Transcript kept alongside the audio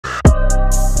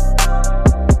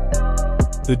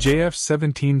The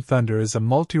JF-17 Thunder is a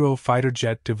multirole fighter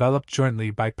jet developed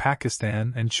jointly by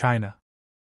Pakistan and China.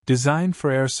 Designed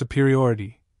for air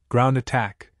superiority, ground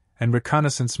attack, and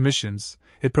reconnaissance missions,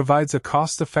 it provides a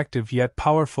cost-effective yet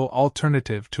powerful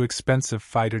alternative to expensive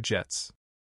fighter jets.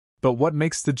 But what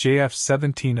makes the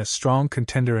JF-17 a strong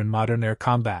contender in modern air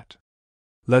combat?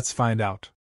 Let's find out.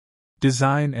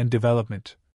 Design and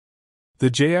development.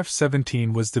 The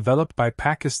JF-17 was developed by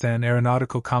Pakistan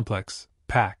Aeronautical Complex,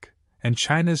 PAC, and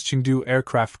China's Chengdu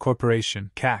Aircraft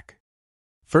Corporation, CAC.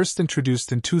 First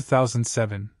introduced in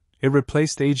 2007, it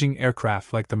replaced aging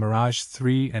aircraft like the Mirage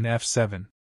 3 and F-7.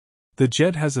 The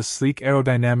jet has a sleek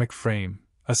aerodynamic frame,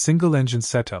 a single-engine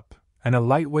setup, and a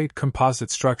lightweight composite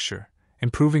structure,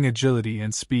 improving agility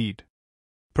and speed.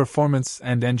 Performance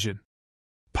and engine.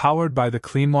 Powered by the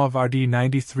Cleanmov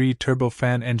RD-93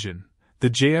 turbofan engine, the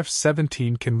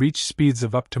JF-17 can reach speeds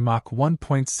of up to Mach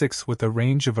 1.6 with a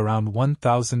range of around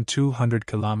 1,200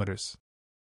 kilometers.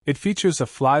 It features a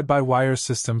fly-by-wire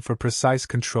system for precise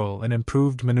control and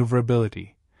improved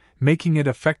maneuverability, making it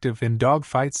effective in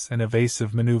dogfights and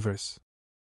evasive maneuvers.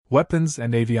 Weapons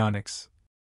and avionics.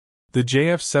 The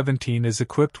JF-17 is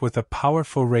equipped with a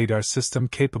powerful radar system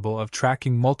capable of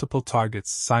tracking multiple targets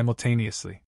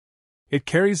simultaneously. It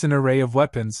carries an array of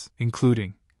weapons,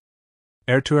 including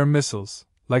air-to-air missiles,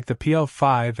 like the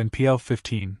PL-5 and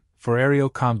PL-15, for aerial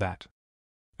combat,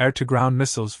 air-to-ground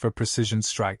missiles for precision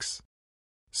strikes,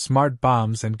 smart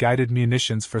bombs and guided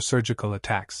munitions for surgical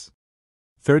attacks,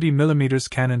 30mm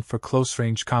cannon for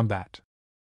close-range combat.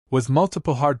 With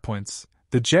multiple hardpoints,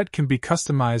 the jet can be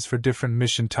customized for different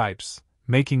mission types,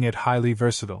 making it highly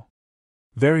versatile.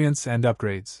 Variants and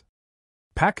upgrades.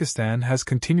 Pakistan has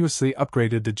continuously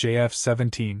upgraded the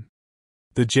JF-17.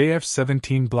 The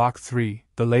JF-17 Block 3,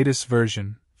 the latest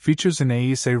version, features an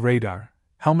AESA radar,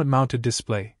 helmet-mounted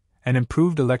display, and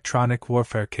improved electronic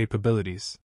warfare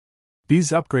capabilities. These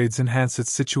upgrades enhance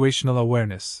its situational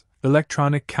awareness,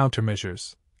 electronic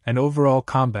countermeasures, and overall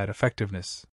combat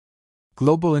effectiveness.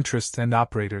 Global interest and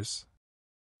operators.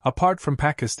 Apart from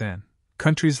Pakistan,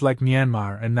 countries like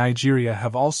Myanmar and Nigeria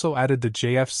have also added the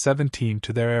JF-17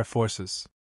 to their air forces.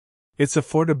 Its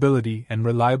affordability and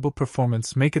reliable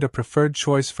performance make it a preferred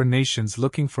choice for nations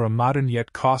looking for a modern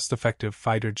yet cost-effective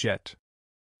fighter jet.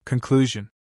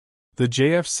 Conclusion. The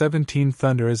JF-17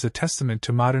 Thunder is a testament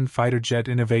to modern fighter jet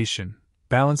innovation,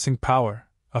 balancing power,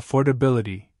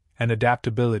 affordability, and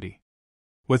adaptability.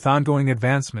 With ongoing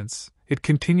advancements, it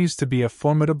continues to be a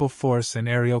formidable force in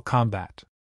aerial combat.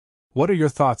 What are your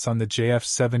thoughts on the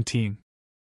JF-17?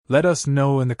 Let us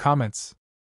know in the comments.